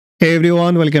Hey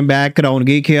everyone, welcome back. Crown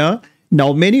Geek here.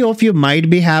 Now, many of you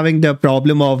might be having the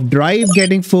problem of drive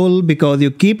getting full because you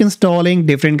keep installing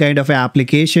different kind of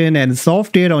application and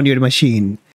software on your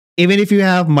machine. Even if you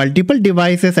have multiple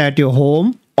devices at your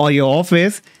home or your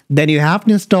office, then you have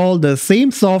to install the same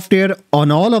software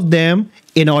on all of them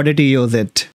in order to use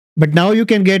it. But now you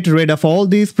can get rid of all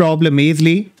these problems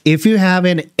easily if you have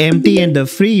an empty and the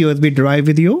free USB drive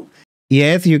with you.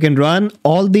 Yes, you can run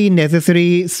all the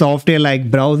necessary software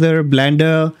like browser,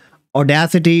 Blender,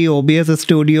 Audacity, OBS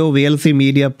Studio, VLC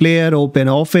Media Player,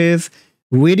 OpenOffice,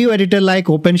 video editor like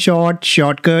OpenShot,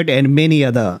 Shortcut, and many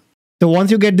other. So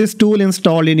once you get this tool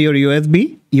installed in your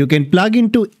USB, you can plug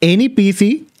into any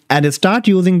PC and start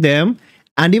using them.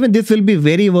 And even this will be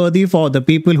very worthy for the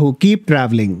people who keep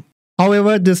traveling.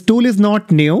 However, this tool is not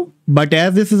new, but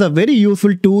as this is a very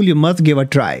useful tool, you must give a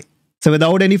try. So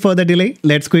without any further delay,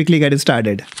 let's quickly get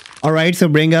started. Alright, so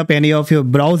bring up any of your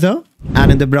browser,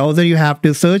 and in the browser you have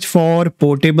to search for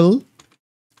portable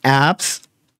apps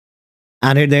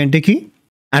and hit the enter key.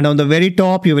 And on the very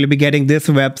top you will be getting this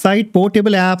website,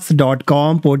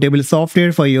 portableapps.com, portable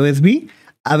software for USB.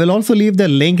 I will also leave the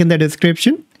link in the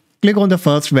description. Click on the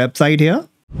first website here.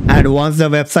 And once the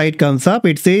website comes up,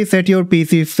 it says set your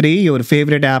PC free, your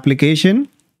favorite application.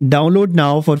 Download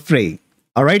now for free.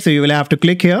 Alright, so you will have to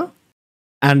click here.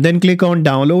 And then click on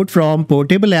download from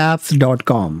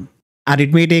portableapps.com. And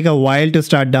it may take a while to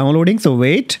start downloading, so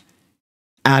wait.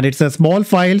 And it's a small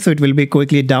file, so it will be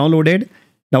quickly downloaded.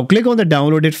 Now click on the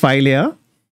downloaded file here.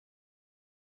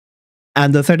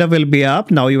 And the setup will be up.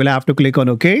 Now you will have to click on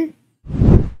OK.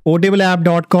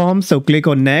 Portableapp.com, so click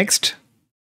on next.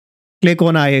 Click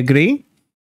on I agree.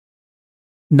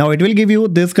 Now it will give you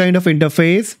this kind of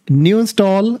interface. New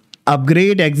install,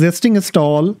 upgrade existing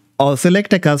install, or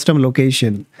select a custom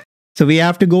location. So we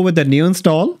have to go with the new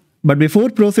install. But before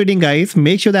proceeding guys,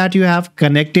 make sure that you have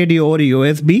connected your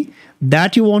USB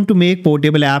that you want to make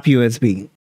portable app USB.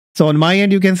 So on my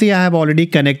end, you can see I have already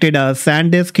connected a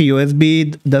SanDisk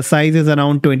USB. The size is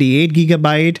around 28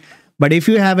 GB. But if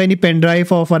you have any pen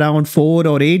drive of around 4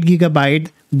 or 8 GB,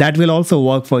 that will also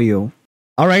work for you.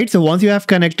 Alright, so once you have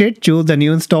connected, choose the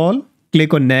new install,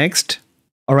 click on next.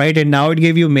 Alright, and now it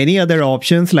gives you many other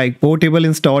options like portable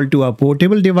install to a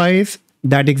portable device.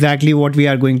 That's exactly what we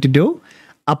are going to do.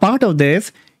 A part of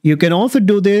this, you can also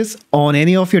do this on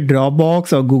any of your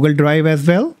Dropbox or Google Drive as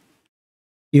well.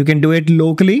 You can do it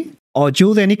locally or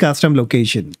choose any custom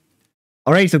location.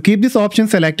 Alright, so keep this option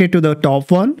selected to the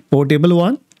top one, portable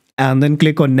one, and then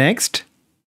click on next.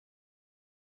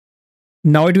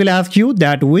 Now it will ask you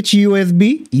that which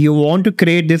USB you want to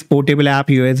create this portable app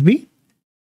USB.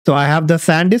 So I have the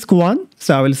SanDisk one,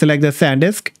 so I will select the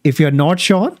SanDisk. If you're not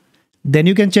sure, then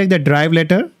you can check the drive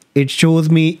letter. It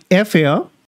shows me F here.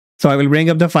 So I will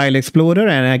bring up the file explorer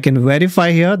and I can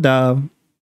verify here the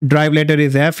drive letter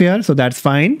is F here, so that's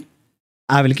fine.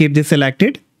 I will keep this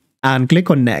selected and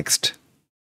click on next.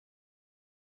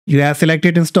 You have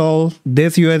selected install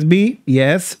this USB.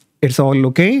 Yes, it's all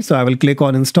okay. So I will click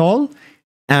on install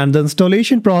and the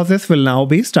installation process will now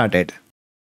be started.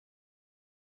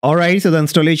 Alright, so the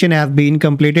installation has been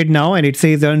completed now and it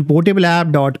says on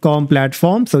portableapp.com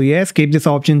platform. So yes, keep this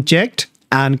option checked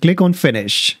and click on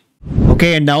finish.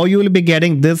 Okay, and now you will be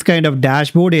getting this kind of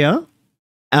dashboard here.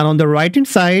 And on the right hand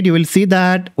side, you will see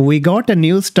that we got a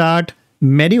new start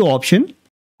menu option.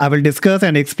 I will discuss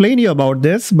and explain you about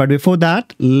this. But before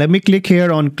that, let me click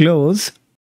here on close.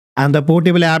 And the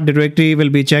portable app directory will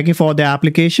be checking for the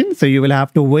application. So you will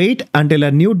have to wait until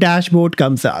a new dashboard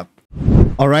comes up.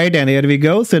 Alright, and here we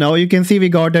go. So now you can see we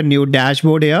got a new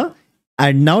dashboard here.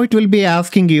 And now it will be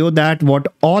asking you that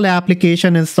what all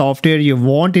application and software you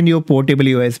want in your portable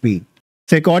USB.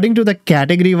 So according to the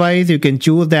category wise, you can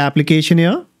choose the application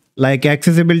here. Like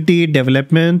accessibility,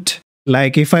 development.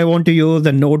 Like if I want to use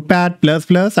the Notepad++,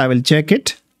 I will check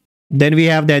it. Then we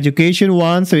have the education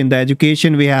one. So in the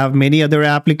education, we have many other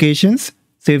applications.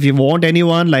 So if you want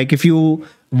anyone, like if you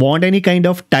want any kind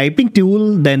of typing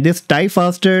tool, then this Type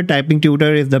Faster Typing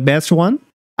Tutor is the best one.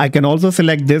 I can also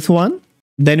select this one.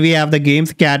 Then we have the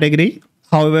games category.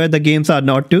 However, the games are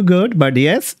not too good, but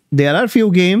yes, there are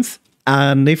few games.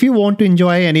 And if you want to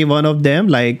enjoy any one of them,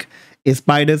 like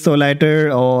Spider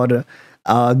Solitaire or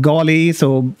Golly,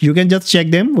 so you can just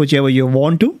check them, whichever you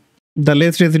want to. The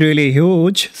list is really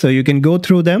huge, so you can go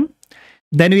through them.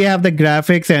 Then we have the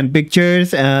graphics and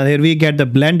pictures, and here we get the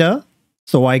Blender.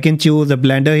 So I can choose the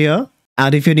Blender here.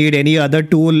 And if you need any other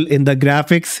tool in the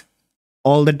graphics,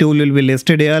 all the tool will be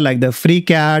listed here, like the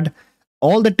FreeCAD.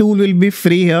 All the tool will be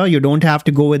free here. You don't have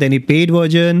to go with any paid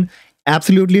version.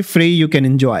 Absolutely free, you can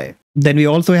enjoy. Then we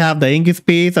also have the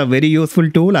Inkspace, a very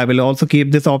useful tool. I will also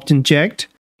keep this option checked.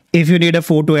 If you need a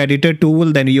photo editor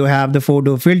tool, then you have the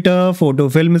photo filter, photo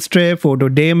film strip, photo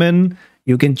daemon.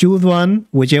 You can choose one,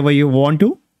 whichever you want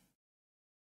to.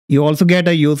 You also get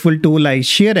a useful tool like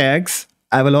ShareX.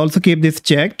 I will also keep this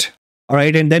checked.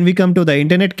 Alright, and then we come to the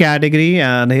internet category,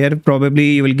 and here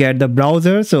probably you will get the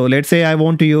browser. So let's say I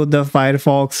want to use the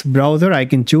Firefox browser. I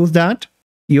can choose that.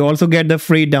 You also get the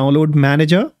free download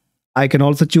manager. I can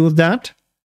also choose that.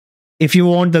 If you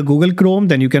want the Google Chrome,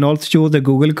 then you can also choose the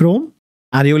Google Chrome.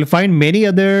 And you will find many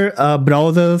other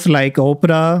browsers like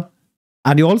Opera.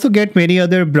 And you also get many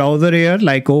other browser here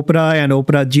like Opera and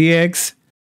Opera GX,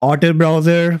 Otter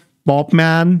browser,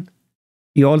 Popman.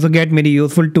 You also get many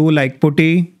useful tools like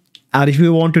Putty. And if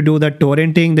you want to do the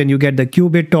torrenting, then you get the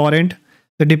Qubit torrent.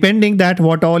 So depending that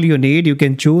what all you need, you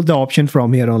can choose the option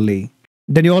from here only.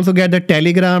 Then you also get the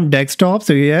Telegram desktop.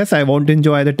 So yes, I want to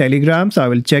enjoy the Telegram, so I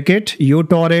will check it.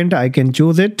 uTorrent, I can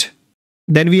choose it.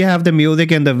 Then we have the music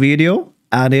and the video.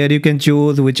 And here you can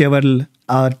choose whichever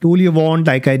tool you want.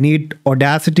 Like I need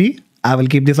Audacity. I will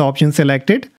keep this option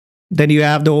selected. Then you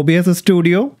have the OBS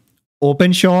Studio,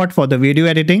 OpenShot for the video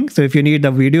editing. So if you need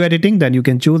the video editing, then you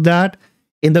can choose that.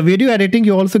 In the video editing,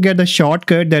 you also get the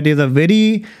shortcut that is a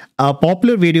very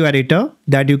popular video editor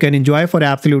that you can enjoy for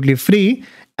absolutely free.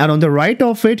 And on the right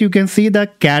of it, you can see the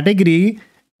category.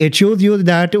 It shows you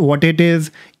that what it is.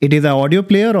 It is an audio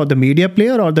player or the media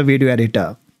player or the video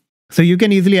editor. So you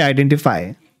can easily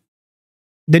identify.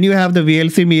 Then you have the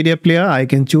VLC media player. I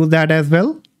can choose that as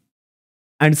well.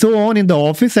 And so on in the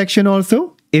Office section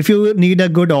also. If you need a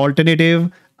good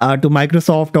alternative to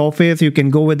Microsoft Office, you can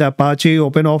go with Apache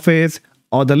OpenOffice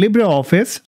or the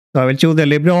LibreOffice. So I will choose the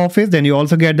LibreOffice. Then you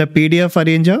also get the PDF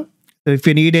arranger. So if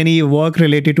you need any work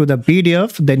related to the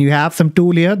PDF, then you have some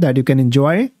tool here that you can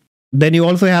enjoy. Then you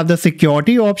also have the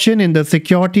security option. In the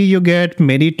security, you get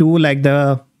many tools like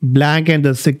the blank and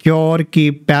the secure,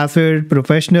 keep password,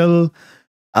 professional.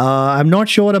 I'm not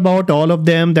sure about all of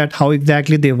them, that how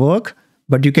exactly they work,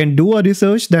 but you can do a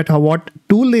research that what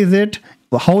tool is it,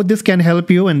 how this can help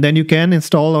you, and then you can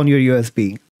install on your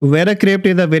USB. VeraCrypt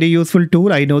is a very useful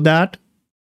tool. I know that.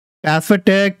 Password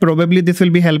Tech, probably this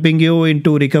will be helping you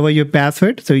into recover your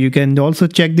password. So you can also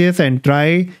check this and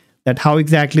try that how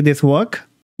exactly this work.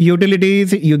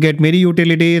 Utilities, you get many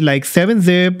utilities like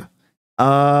 7-zip.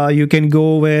 You can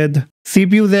go with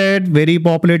CPU-Z, very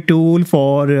popular tool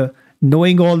for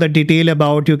knowing all the detail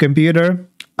about your computer.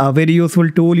 A very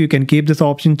useful tool. You can keep this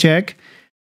option check.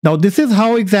 Now this is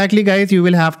how exactly, guys, you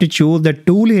will have to choose the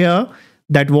tool here,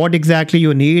 that what exactly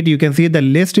you need. You can see the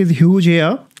list is huge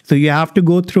here. So you have to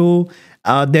go through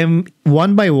them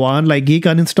one by one, like Geek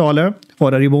Uninstaller for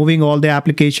removing all the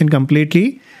application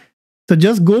completely. So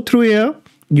just go through here.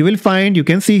 You will find, you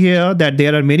can see here that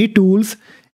there are many tools,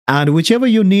 and whichever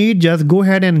you need, just go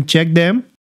ahead and check them.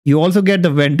 You also get the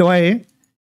Ventoy.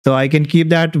 So I can keep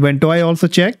that Ventoy also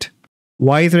checked.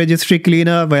 Wise Registry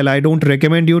Cleaner. Well, I don't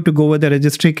recommend you to go with the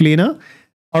Registry Cleaner.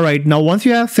 All right, now once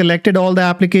you have selected all the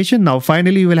application, now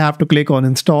finally you will have to click on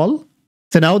install.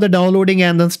 So now the downloading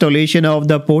and the installation of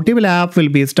the portable app will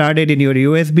be started in your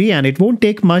USB, and it won't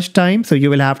take much time. So you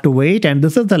will have to wait, and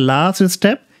this is the last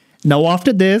step. Now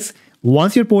after this,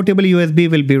 once your portable USB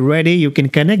will be ready, you can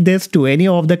connect this to any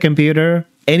of the computer,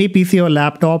 any PC or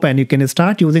laptop, and you can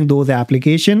start using those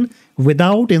applications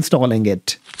without installing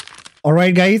it.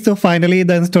 Alright guys, so finally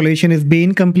the installation is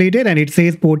being completed and it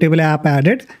says portable app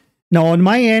added. Now on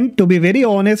my end, to be very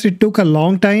honest, it took a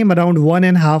long time, around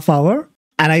 1.5 hours.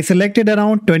 And I selected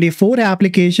around 24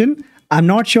 applications. I'm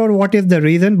not sure what is the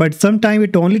reason, but sometimes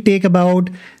it only take about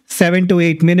 7 to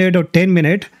 8 minutes or 10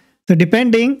 minutes. So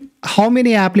depending how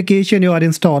many applications you are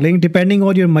installing, depending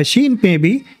on your machine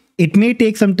maybe, it may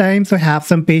take some time, so have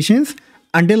some patience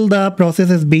until the process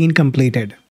is being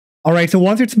completed. Alright, so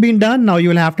once it's been done, now you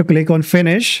will have to click on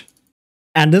finish.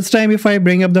 And this time if I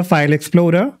bring up the File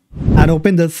Explorer and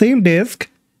open the same disk,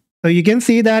 so you can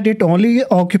see that it only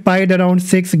occupied around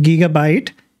 6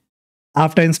 GB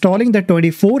after installing the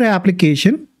 24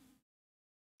 application.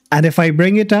 And if I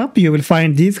bring it up, you will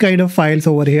find these kind of files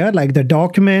over here, like the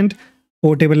document,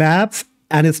 portable apps,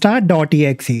 and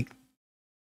start.exe.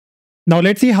 Now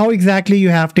let's see how exactly you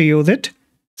have to use it.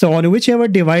 So on whichever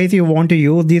device you want to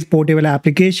use this portable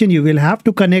application, you will have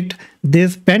to connect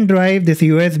this pen drive, this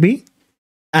USB.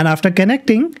 And after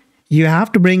connecting, you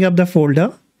have to bring up the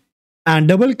folder and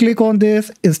double click on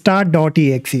this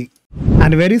start.exe.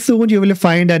 And very soon you will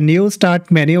find a new start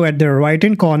menu at the right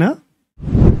hand corner.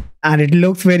 And it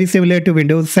looks very similar to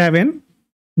Windows 7.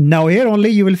 Now here only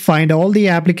you will find all the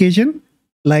application.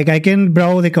 Like I can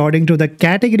browse according to the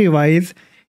category wise.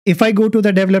 If I go to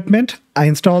the development, I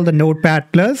install the Notepad+,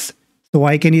 so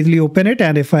I can easily open it,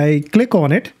 and if I click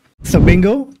on it, so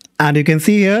bingo, And you can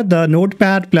see here the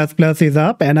Notepad++ is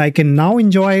up and I can now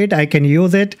enjoy it. I can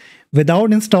use it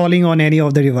without installing on any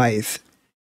of the device.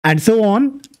 And so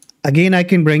on. Again, I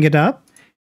can bring it up.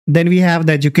 Then we have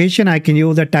the education. I can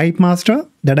use the type master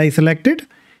that I selected.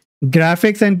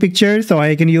 Graphics and pictures. So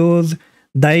I can use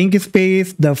the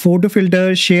Inkspace, the photo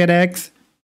filter, ShareX.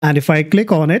 And if I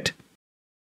click on it,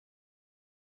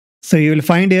 so you will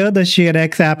find here the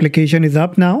ShareX application is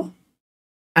up now.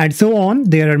 And so on.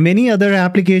 There are many other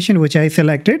applications which I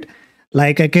selected.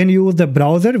 Like I can use the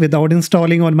browser without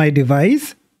installing on my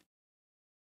device.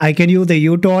 I can use the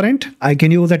uTorrent. I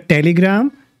can use a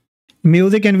Telegram.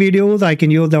 Music and videos. I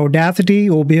can use the Audacity,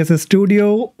 OBS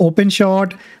Studio,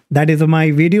 OpenShot. That is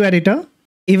my video editor.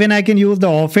 Even I can use the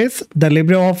Office, the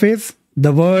LibreOffice,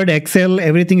 the Word, Excel.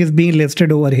 Everything is being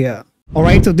listed over here.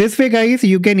 Alright, so this way guys,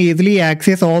 you can easily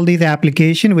access all these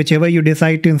applications whichever you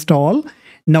decide to install.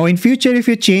 Now in future, if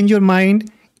you change your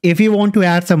mind, if you want to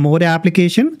add some more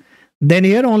application, then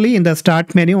here only in the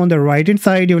start menu on the right hand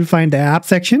side, you will find the app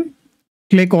section.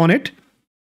 Click on it.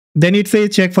 Then it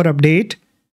says check for update.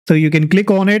 So you can click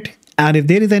on it. And if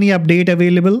there is any update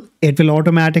available, it will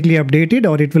automatically update it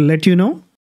or it will let you know.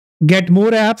 Get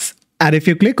more apps. And if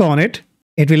you click on it,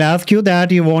 it will ask you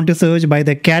that you want to search by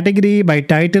the category, by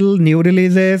title, new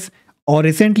releases, or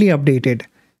recently updated.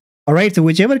 Alright, so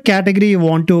whichever category you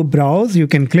want to browse, you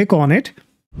can click on it.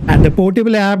 And the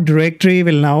portable app directory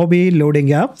will now be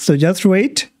loading up. So just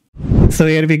wait. So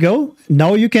here we go.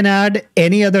 Now you can add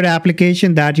any other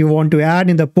application that you want to add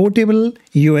in the portable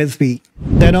USB.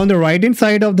 Then on the right hand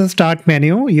side of the start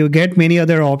menu, you get many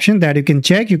other options that you can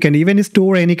check. You can even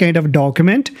store any kind of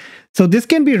document. So this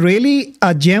can be really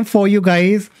a gem for you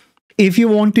guys if you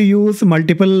want to use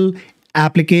multiple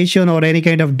application or any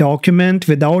kind of document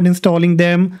without installing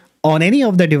them on any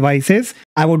of the devices.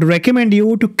 I would recommend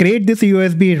you to create this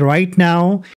USB right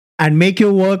now and make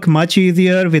your work much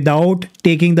easier without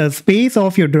taking the space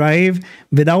of your drive,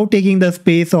 without taking the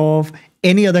space of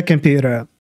any other computer.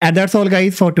 And that's all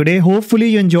guys for today. Hopefully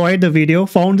you enjoyed the video,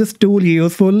 found this tool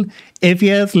useful. If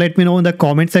yes, let me know in the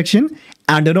comment section.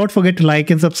 And do not forget to like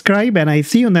and subscribe, and I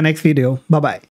see you in the next video. Bye bye.